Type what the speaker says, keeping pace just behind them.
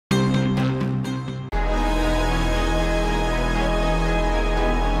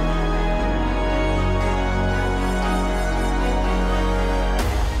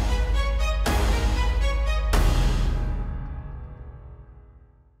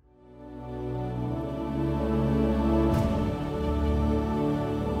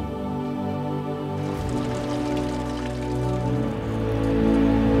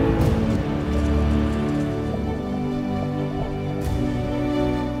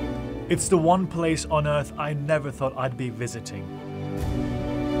It's the one place on Earth I never thought I'd be visiting.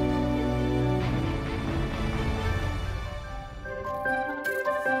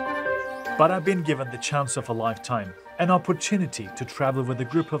 But I've been given the chance of a lifetime, an opportunity to travel with a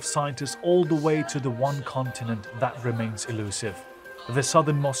group of scientists all the way to the one continent that remains elusive, the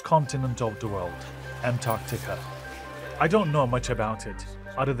southernmost continent of the world, Antarctica. I don't know much about it,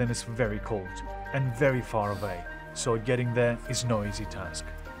 other than it's very cold and very far away, so getting there is no easy task.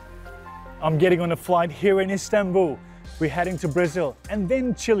 I'm getting on a flight here in Istanbul. We're heading to Brazil and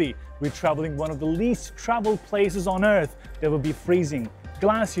then Chile. We're traveling one of the least traveled places on Earth. There will be freezing,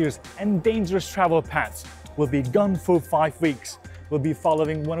 glaciers and dangerous travel paths. We'll be gone for 5 weeks. We'll be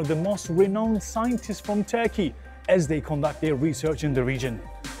following one of the most renowned scientists from Turkey as they conduct their research in the region.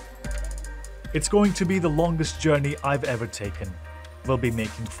 It's going to be the longest journey I've ever taken. We'll be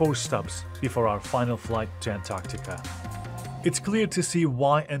making 4 stops before our final flight to Antarctica. It's clear to see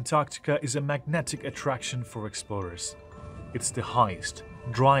why Antarctica is a magnetic attraction for explorers. It's the highest,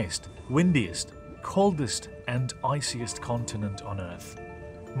 driest, windiest, coldest and iciest continent on Earth.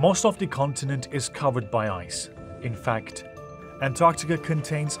 Most of the continent is covered by ice. In fact, Antarctica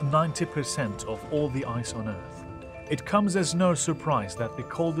contains 90% of all the ice on Earth. It comes as no surprise that the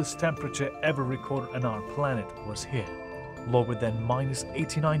coldest temperature ever recorded on our planet was here, lower than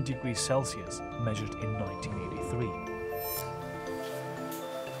 -89 degrees Celsius measured in 1983.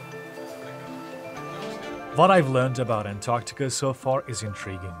 What I've learned about Antarctica so far is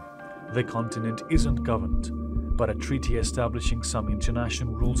intriguing. The continent isn't governed, but a treaty establishing some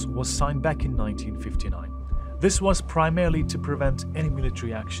international rules was signed back in 1959. This was primarily to prevent any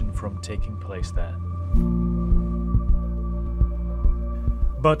military action from taking place there.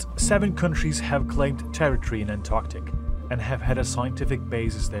 But 7 countries have claimed territory in Antarctica and have had a scientific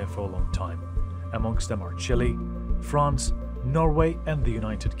basis there for a long time. Amongst them are Chile, France, Norway and the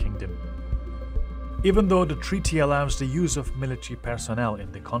United Kingdom. Even though the treaty allows the use of military personnel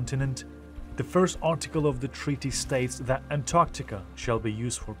in the continent, the first article of the treaty states that Antarctica shall be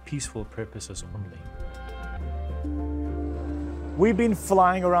used for peaceful purposes only. We've been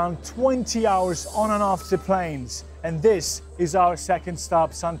flying around 20 hours on and off the planes, and this is our second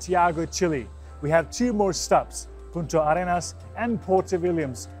stop, Santiago, Chile. We have 2 more stops, Punta Arenas and Puerto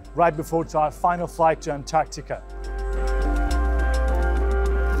Williams, right before our final flight to Antarctica.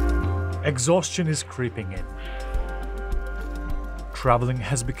 Exhaustion is creeping in. Traveling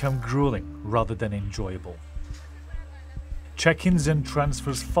has become grueling rather than enjoyable. Check-ins and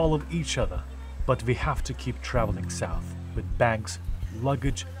transfers follow each other, but we have to keep traveling south with bags,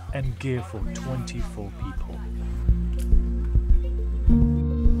 luggage and gear for 24 people.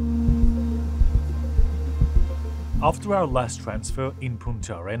 After our last transfer in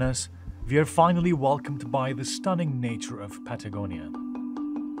Punta Arenas, we are finally welcomed by the stunning nature of Patagonia.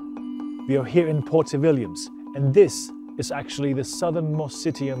 We are here in Puerto Williams, and this is actually the southernmost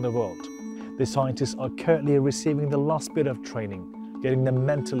city in the world. The scientists are currently receiving the last bit of training, getting them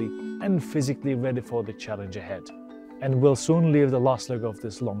mentally and physically ready for the challenge ahead. And we'll soon leave the last leg of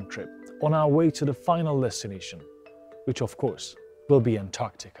this long trip on our way to the final destination, which of course will be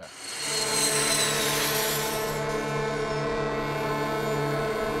Antarctica.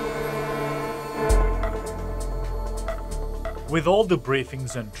 With all the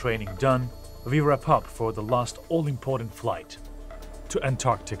briefings and training done, we wrap up for the last all-important flight to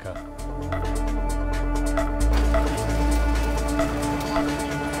Antarctica.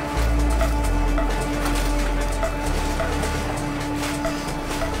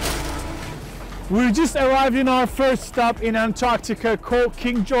 We just arrived in our first stop in Antarctica called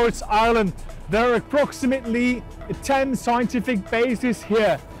King George's Island. There are approximately 10 scientific bases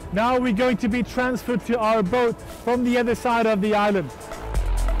here. Now we're going to be transferred to our boat from the other side of the island.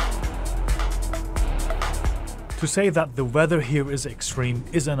 To say that the weather here is extreme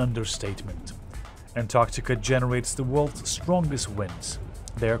is an understatement. Antarctica generates the world's strongest winds.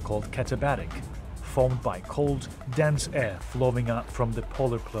 They are called katabatic, formed by cold, dense air flowing out from the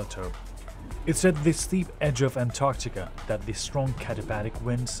polar plateau. It's at the steep edge of Antarctica that the strong katabatic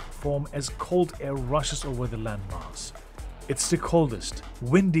winds form as cold air rushes over the landmass. It's the coldest,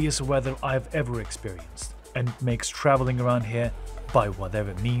 windiest weather I've ever experienced, and makes traveling around here, by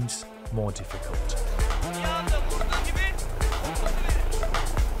whatever means, more difficult.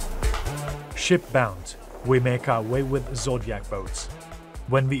 Shipbound, we make our way with Zodiac boats.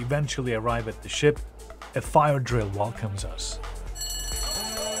 When we eventually arrive at the ship, a fire drill welcomes us.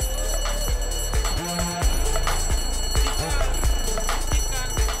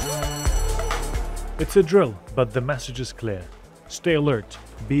 It's a drill, but the message is clear. Stay alert,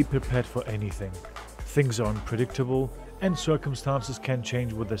 be prepared for anything. Things are unpredictable and circumstances can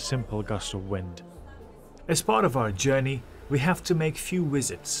change with a simple gust of wind. As part of our journey, we have to make few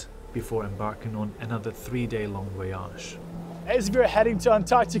visits before embarking on another 3-day long voyage. As we're heading to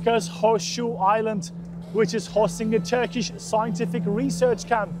Antarctica's Horseshoe Island, which is hosting a Turkish scientific research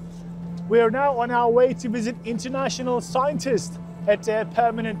camp, we are now on our way to visit international scientists at their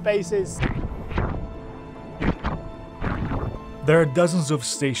permanent bases. There are dozens of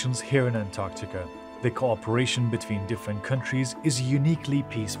stations here in Antarctica. The cooperation between different countries is uniquely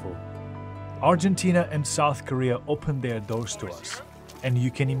peaceful. Argentina and South Korea opened their doors to us, and you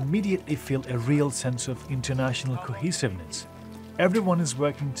can immediately feel a real sense of international cohesiveness. Everyone is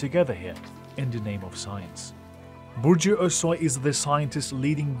working together here in the name of science. Burcu Özsoy is the scientist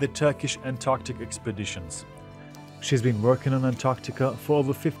leading the Turkish Antarctic expeditions. She's been working on Antarctica for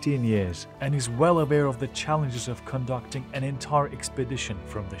over 15 years and is well aware of the challenges of conducting an entire expedition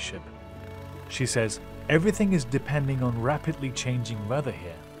from the ship. She says everything is depending on rapidly changing weather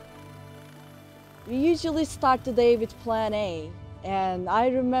here. We usually start the day with plan A, and I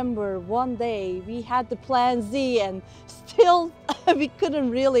remember one day we had the plan Z and still we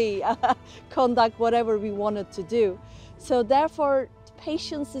couldn't really conduct whatever we wanted to do. So therefore,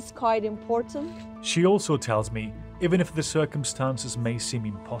 patience is quite important. She also tells me even if the circumstances may seem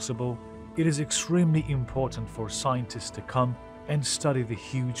impossible, it is extremely important for scientists to come and study the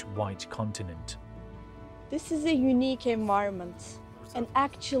huge white continent. This is a unique environment. And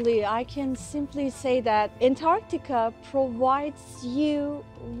actually, I can simply say that Antarctica provides you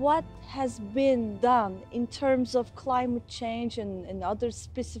what has been done in terms of climate change and other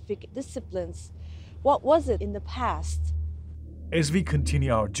specific disciplines. What was it in the past? As we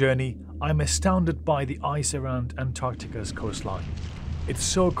continue our journey, I'm astounded by the ice around Antarctica's coastline. It's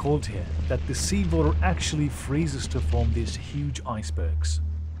so cold here that the seawater actually freezes to form these huge icebergs.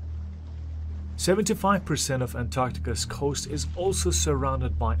 75% of Antarctica's coast is also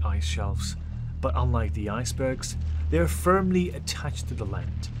surrounded by ice shelves, but unlike the icebergs, they are firmly attached to the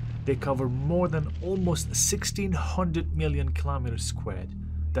land. They cover more than almost 1,600 million kilometers squared.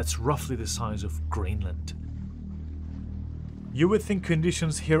 That's roughly the size of Greenland. You would think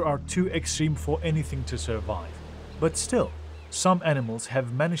conditions here are too extreme for anything to survive, but still, some animals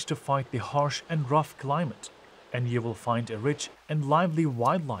have managed to fight the harsh and rough climate, and you will find a rich and lively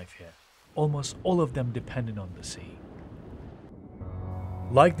wildlife here, almost all of them dependent on the sea.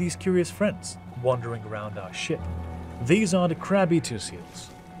 Like these curious friends wandering around our ship, these are the crab-eater seals.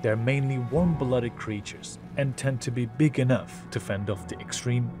 They're mainly warm-blooded creatures and tend to be big enough to fend off the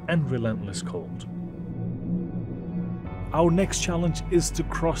extreme and relentless cold. Our next challenge is to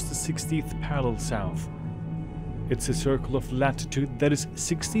cross the 60th parallel south. It's a circle of latitude that is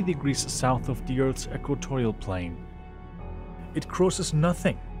 60 degrees south of the Earth's equatorial plane. It crosses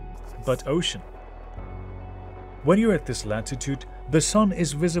nothing but ocean. When you're at this latitude, the sun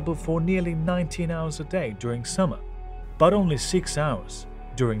is visible for nearly 19 hours a day during summer, but only 6 hours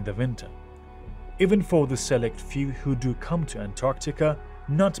during the winter. Even for the select few who do come to Antarctica,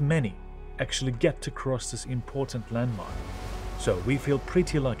 not many actually get to cross this important landmark, so we feel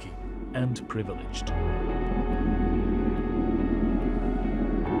pretty lucky and privileged.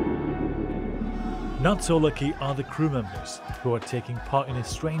 Not so lucky are the crew members who are taking part in a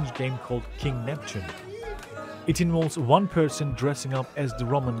strange game called King Neptune. It involves one person dressing up as the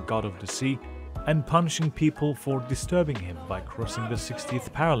Roman god of the sea and punishing people for disturbing him by crossing the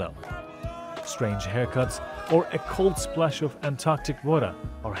 60th parallel. Strange haircuts or a cold splash of Antarctic water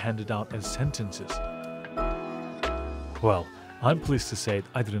are handed out as sentences. Well, I'm pleased to say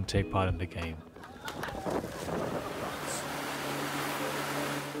I didn't take part in the game.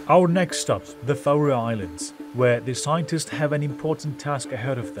 Our next stop, the Faroe Islands, where the scientists have an important task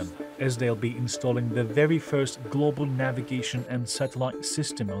ahead of them, as they'll be installing the very first global navigation and satellite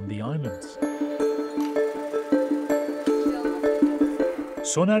system on the islands.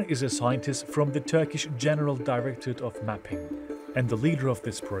 Soner is a scientist from the Turkish General Directorate of Mapping and the leader of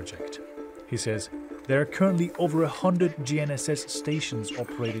this project. He says there are currently over 100 GNSS stations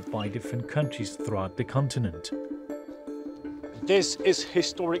operated by different countries throughout the continent. This is a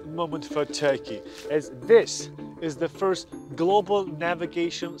historic moment for Turkey, as this is the first global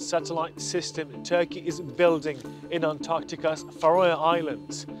navigation satellite system Turkey is building in Antarctica's Faroe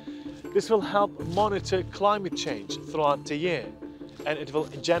Islands. This will help monitor climate change throughout the year, and it will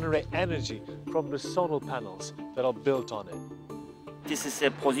generate energy from the solar panels that are built on it. This is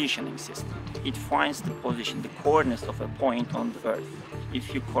a positioning system. It finds the position, the coordinates of a point on the Earth.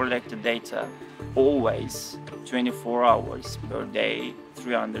 If you collect the data always 24 hours per day,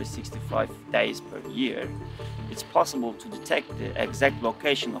 365 days per year, it's possible to detect the exact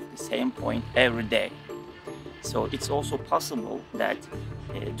location of the same point every day. So it's also possible that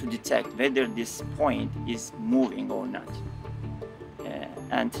to detect whether this point is moving or not.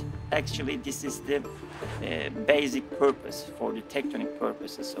 And actually this is the basic purpose for the tectonic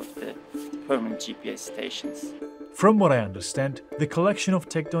purposes of the permanent GPS stations. From what I understand, the collection of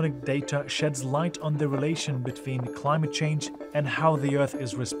tectonic data sheds light on the relation between climate change and how the Earth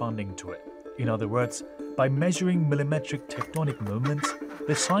is responding to it. In other words, by measuring millimetric tectonic movements,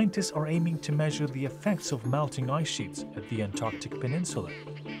 the scientists are aiming to measure the effects of melting ice sheets at the Antarctic Peninsula.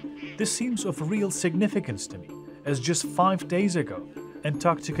 This seems of real significance to me, as just 5 days ago,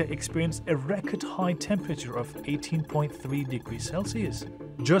 Antarctica experienced a record high temperature of 18.3 degrees Celsius,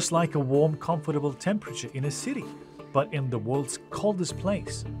 just like a warm, comfortable temperature in a city, but in the world's coldest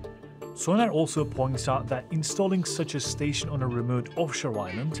place. Soner also points out that installing such a station on a remote offshore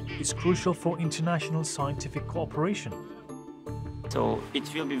island is crucial for international scientific cooperation. So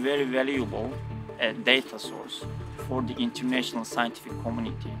it will be very valuable data source for the international scientific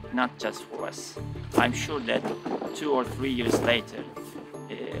community, not just for us. I'm sure that 2 or 3 years later,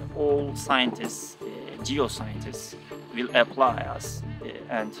 all scientists, geoscientists, will apply us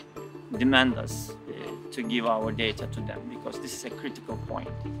and demand us to give our data to them, because this is a critical point.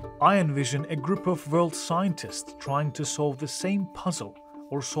 I envision a group of world scientists trying to solve the same puzzle,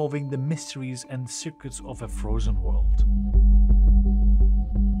 or solving the mysteries and secrets of a frozen world.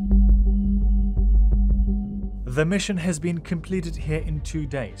 The mission has been completed here in 2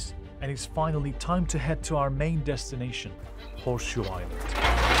 days, and it's finally time to head to our main destination, Horseshoe Island.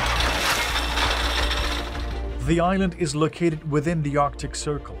 The island is located within the Arctic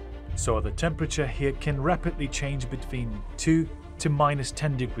Circle, so the temperature here can rapidly change between 2 to minus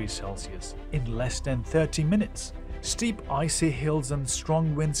 10 degrees Celsius in less than 30 minutes. Steep icy hills and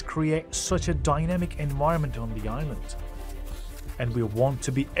strong winds create such a dynamic environment on the island. And we want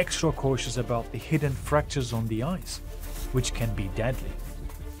to be extra cautious about the hidden fractures on the ice, which can be deadly.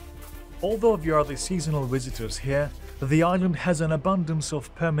 Although we are the seasonal visitors here, the island has an abundance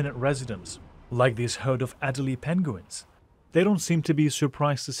of permanent residents, like this herd of Adelie penguins. They don't seem to be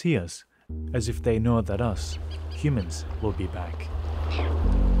surprised to see us, as if they know that us, humans, will be back.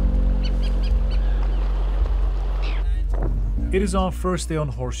 It is our first day on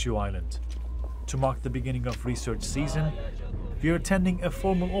Horseshoe Island. To mark the beginning of research season, we are attending a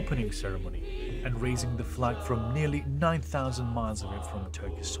formal opening ceremony and raising the flag from nearly 9,000 miles away from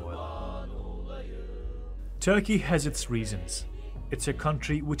Turkish soil. Turkey has its reasons. It's a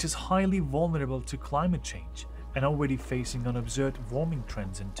country which is highly vulnerable to climate change and already facing unobserved warming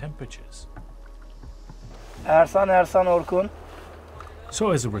trends and temperatures. Ersan Orkun. So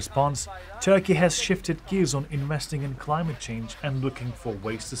as a response, Turkey has shifted gears on investing in climate change and looking for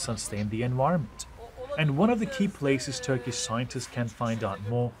ways to sustain the environment. And one of the key places Turkish scientists can find out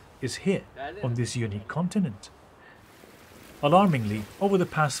more is here, on this unique continent. Alarmingly, over the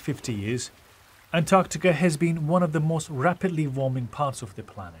past 50 years, Antarctica has been one of the most rapidly warming parts of the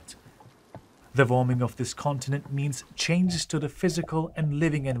planet. The warming of this continent means changes to the physical and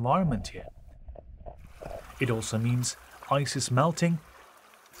living environment here. It also means ice is melting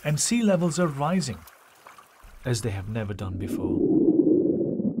and sea levels are rising, as they have never done before.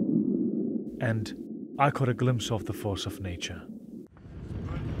 And I caught a glimpse of the force of nature.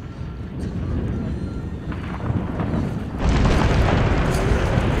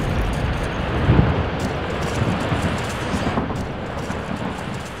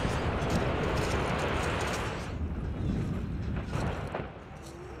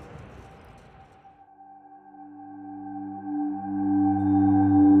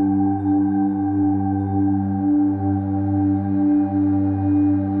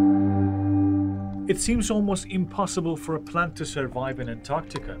 It seems almost impossible for a plant to survive in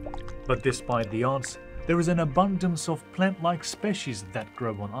Antarctica, but despite the odds, there is an abundance of plant-like species that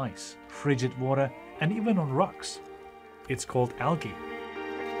grow on ice, frigid water, and even on rocks. It's called algae.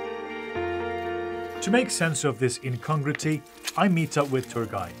 To make sense of this incongruity, I meet up with tour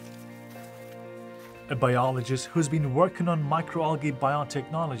guide, a biologist who's been working on microalgae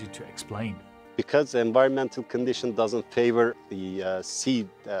biotechnology to explain. Because the environmental condition doesn't favor the seed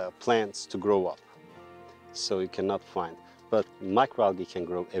plants to grow up, so you cannot find. But microalgae can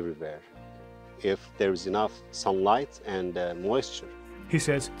grow everywhere if there is enough sunlight and moisture. He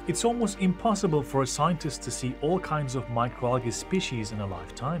says it's almost impossible for a scientist to see all kinds of microalgae species in a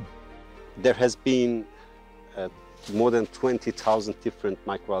lifetime. There has been more than 20,000 different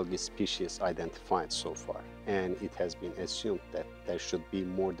microalgae species identified so far, and it has been assumed that there should be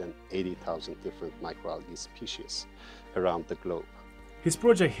more than 80,000 different microalgae species around the globe. His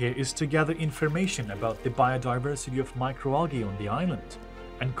project here is to gather information about the biodiversity of microalgae on the island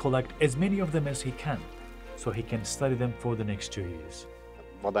and collect as many of them as he can, so he can study them for the next 2 years.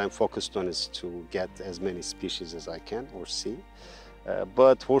 What I'm focused on is to get as many species as I can or see.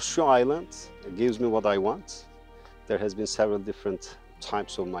 But Horseshoe Island gives me what I want. There has been several different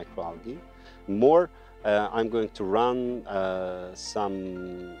types of microalgae. More, I'm going to run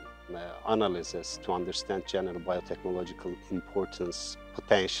some analysis to understand general biotechnological importance,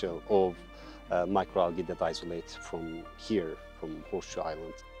 potential of microalgae that isolate from here, from Horseshoe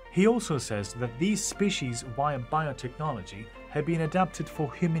Island. He also says that these species via biotechnology have been adapted for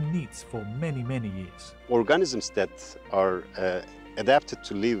human needs for many, many years. Organisms that are adapted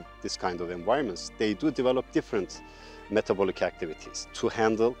to live this kind of environments, they do develop different metabolic activities to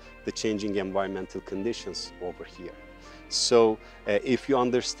handle the changing environmental conditions over here. So if you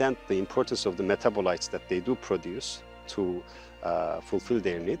understand the importance of the metabolites that they do produce to fulfill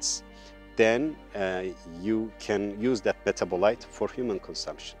their needs, then you can use that metabolite for human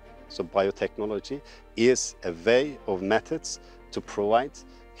consumption. So biotechnology is a way of methods to provide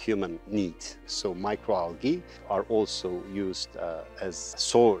human need. So microalgae are also used as a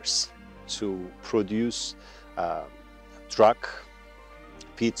source to produce drug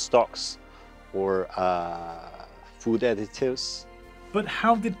feedstocks or food additives. But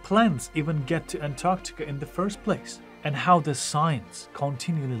how did plants even get to Antarctica in the first place? And how does science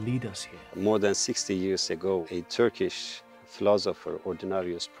continually lead us here? More than 60 years ago, a Turkish philosopher,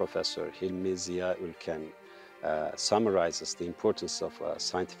 ordinarius professor Hilmi Ziya Ülken summarizes the importance of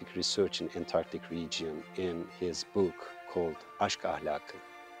scientific research in Antarctic region in his book called Aşk Ahlakı,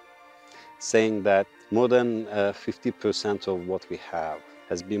 saying that more than 50% of what we have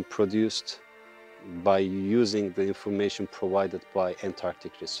has been produced by using the information provided by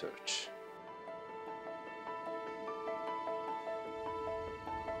Antarctic research.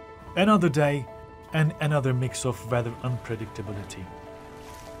 Another day and another mix of weather unpredictability.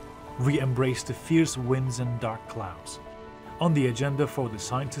 We embrace the fierce winds and dark clouds. On the agenda for the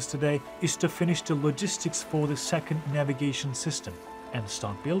scientists today is to finish the logistics for the second navigation system and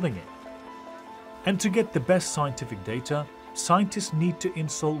start building it. And to get the best scientific data, scientists need to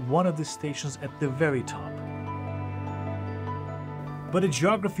install one of the stations at the very top. But the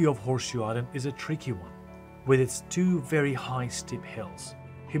geography of Horseshoe Island is a tricky one, with its two very high steep hills.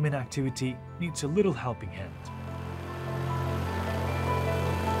 Human activity needs a little helping hand.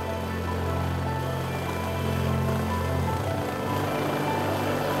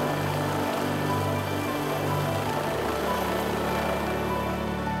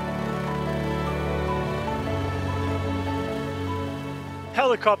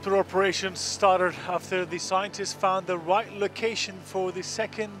 Helicopter operations started after the scientists found the right location for the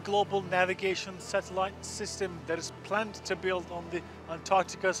second global navigation satellite system that is planned to build on the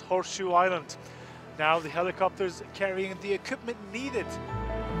Antarctica's Horseshoe Island. Now the helicopters carrying the equipment needed.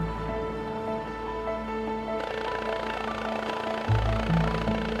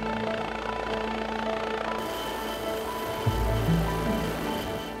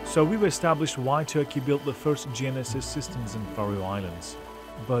 So we've established why Turkey built the first GNSS systems in Faroe Islands.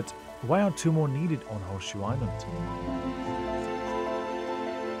 But why are two more needed on Horseshoe Island?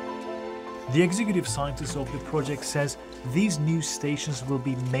 The executive scientist of the project says these new stations will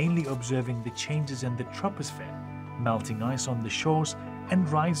be mainly observing the changes in the troposphere, melting ice on the shores and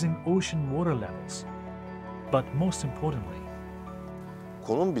rising ocean water levels. But most importantly,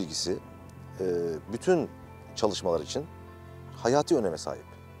 konum bilgisi bütün çalışmalar için hayati öneme sahip.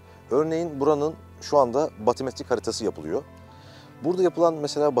 Örneğin buranın şu anda batimetrik haritası yapılıyor. Burada yapılan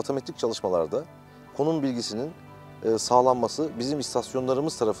mesela batimetrik çalışmalarda konum bilgisinin sağlanması bizim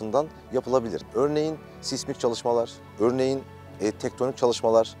istasyonlarımız tarafından yapılabilir. Örneğin sismik çalışmalar, örneğin tektonik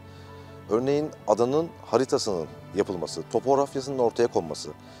çalışmalar, örneğin adanın haritasının yapılması, topografyasının ortaya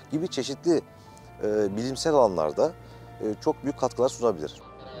konması gibi çeşitli bilimsel alanlarda çok büyük katkılar sunabilir.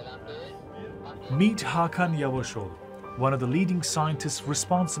 Meet Hakan Yavaşoğlu, one of the leading scientists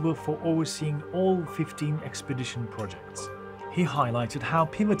responsible for overseeing all 15 expedition projects. He highlighted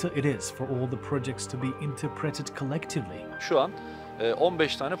how pivotal it is for all the projects to be interpreted collectively. Şu an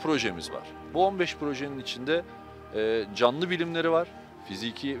 15 tane projemiz var. Bu 15 projenin içinde canlı bilimleri var,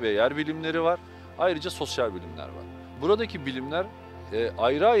 fiziki ve yer bilimleri var, ayrıca sosyal bilimler var. Buradaki bilimler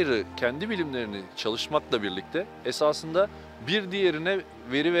ayrı ayrı kendi bilimlerini çalışmakla birlikte esasında bir diğerine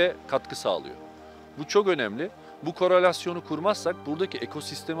veri ve katkı sağlıyor. Bu çok önemli. Bu korelasyonu kurmazsak buradaki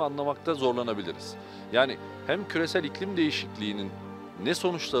ekosistemi anlamakta zorlanabiliriz. Yani hem küresel iklim değişikliğinin ne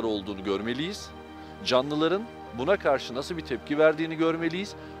sonuçları olduğunu görmeliyiz, canlıların buna karşı nasıl bir tepki verdiğini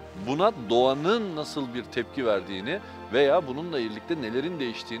görmeliyiz, buna doğanın nasıl bir tepki verdiğini veya bununla birlikte nelerin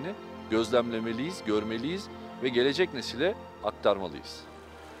değiştiğini gözlemlemeliyiz, görmeliyiz ve gelecek nesile aktarmalıyız.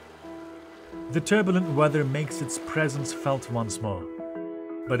 The turbulent weather makes its presence felt once more,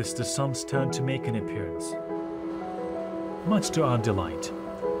 but it's the sun's turn to make an appearance. Much to our delight,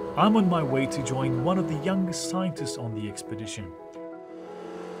 I'm on my way to join one of the youngest scientists on the expedition.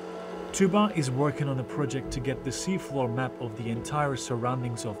 Tuba is working on a project to get the seafloor map of the entire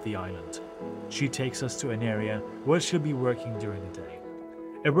surroundings of the island. She takes us to an area where she'll be working during the day.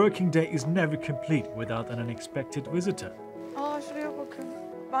 A working day is never complete without an unexpected visitor. Aa, şuraya bakın.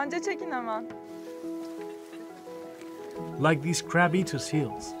 Bence çekin hemen. Like these crab-eater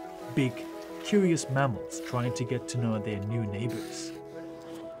seals, big, curious mammals trying to get to know their new neighbors.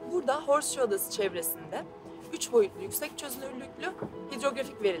 Burada Horseshoe Adası çevresinde 3 boyutlu yüksek çözünürlüklü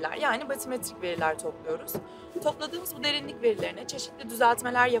hidrografik veriler yani batimetrik veriler topluyoruz. Topladığımız bu derinlik verilerine çeşitli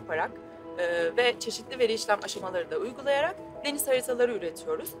düzeltmeler yaparak ve çeşitli veri işlem aşamaları da uygulayarak deniz haritaları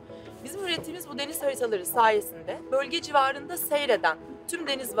üretiyoruz. Bizim ürettiğimiz bu deniz haritaları sayesinde bölge civarında seyreden tüm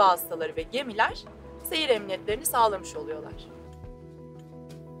deniz vasıtaları ve gemiler seyir emniyetlerini sağlamış oluyorlar.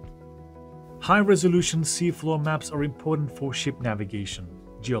 High-resolution seafloor maps are important for ship navigation,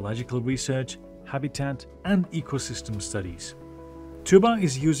 geological research, habitat, and ecosystem studies. Tuba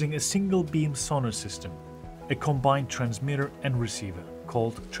is using a single-beam sonar system, a combined transmitter and receiver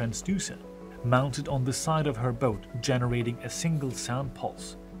called transducer, mounted on the side of her boat, generating a single sound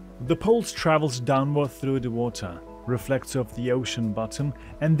pulse. The pulse travels downward through the water, reflects off the ocean bottom,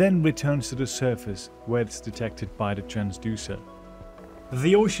 and then returns to the surface where it's detected by the transducer.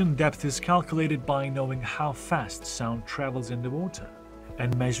 The ocean depth is calculated by knowing how fast sound travels in the water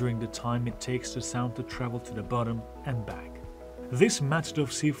and measuring the time it takes the sound to travel to the bottom and back. This method of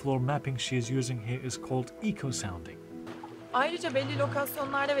seafloor mapping she is using here is called eco-sounding. Ayrıca belli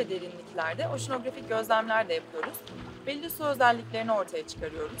lokasyonlarda ve derinliklerde oşinografik gözlemler de yapıyoruz. Belli su özelliklerini ortaya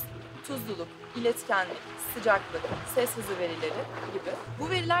çıkarıyoruz. Tuzluluk, iletkenlik, sıcaklık, ses hızı verileri gibi. Bu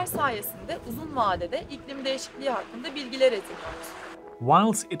veriler sayesinde uzun vadede iklim değişikliği hakkında bilgiler ediniyoruz.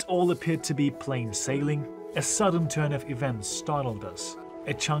 Whilst it all appeared to be plain sailing, a sudden turn of events startled us.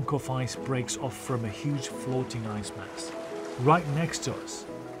 A chunk of ice breaks off from a huge floating ice mass. Right next to us,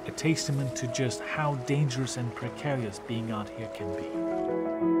 a testament to just how dangerous and precarious being out here can be.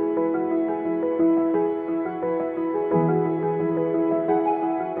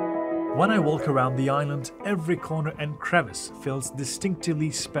 When I walk around the island, every corner and crevice feels distinctively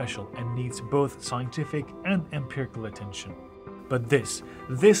special and needs both scientific and empirical attention. But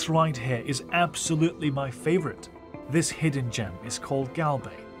this right here is absolutely my favorite. This hidden gem is called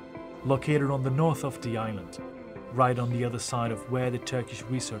Galbe, located on the north of the island, right on the other side of where the Turkish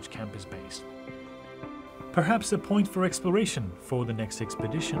research camp is based. Perhaps a point for exploration for the next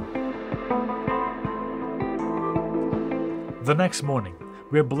expedition. The next morning,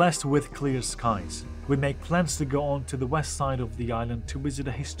 we're blessed with clear skies. We make plans to go on to the west side of the island to visit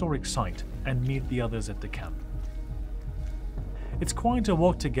a historic site and meet the others at the camp. It's quite a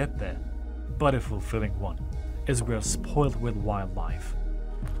walk to get there, but a fulfilling one, as we're spoiled with wildlife.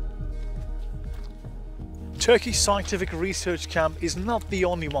 Turkish Scientific Research Camp is not the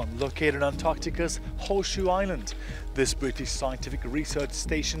only one located on Antarctica's Horseshoe Island. This British scientific research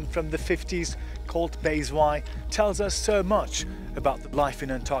station from the 50s, called Base Y, tells us so much about the life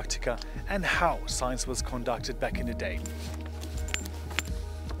in Antarctica and how science was conducted back in the day.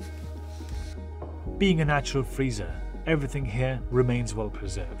 Being a natural freezer, everything here remains well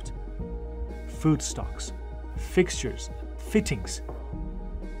preserved. Food stocks, fixtures, fittings,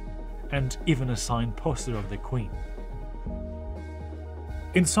 and even a signed poster of the Queen.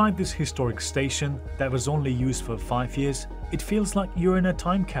 Inside this historic station that was only used for 5 years, it feels like you're in a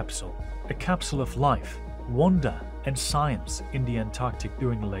time capsule, a capsule of life, wonder and science in the Antarctic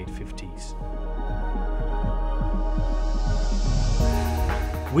during the late 50s.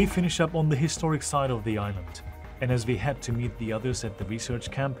 We finish up on the historic side of the island, and as we head to meet the others at the research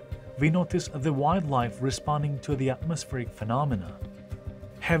camp, we notice the wildlife responding to the atmospheric phenomena.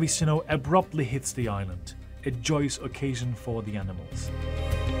 Heavy snow abruptly hits the island, a joyous occasion for the animals.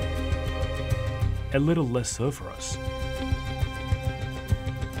 A little less so for us.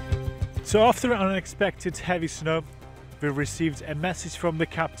 So after an unexpected heavy snow, we received a message from the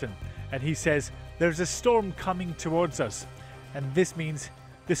captain, and he says there's a storm coming towards us, and this means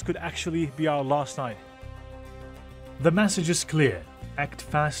this could actually be our last night. The message is clear: act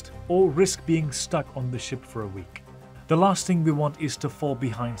fast or risk being stuck on the ship for a week. The last thing we want is to fall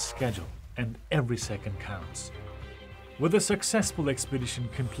behind schedule, and every second counts. With a successful expedition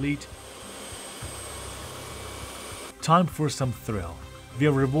complete, time for some thrill. We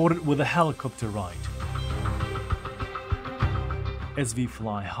are rewarded with a helicopter ride as we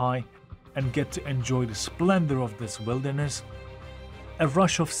fly high and get to enjoy the splendor of this wilderness A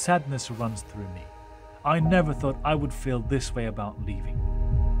rush of sadness runs through me. I never thought I would feel this way about leaving.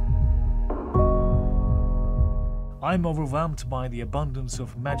 I'm overwhelmed by the abundance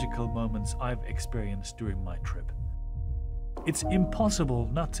of magical moments I've experienced during my trip. It's impossible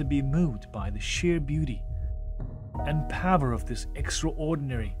not to be moved by the sheer beauty and power of this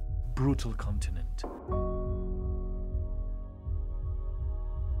extraordinary, brutal continent.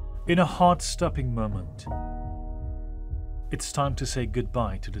 In a heart-stopping moment, it's time to say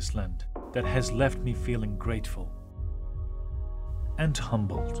goodbye to this land that has left me feeling grateful and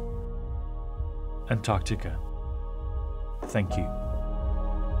humbled. Antarctica, thank you.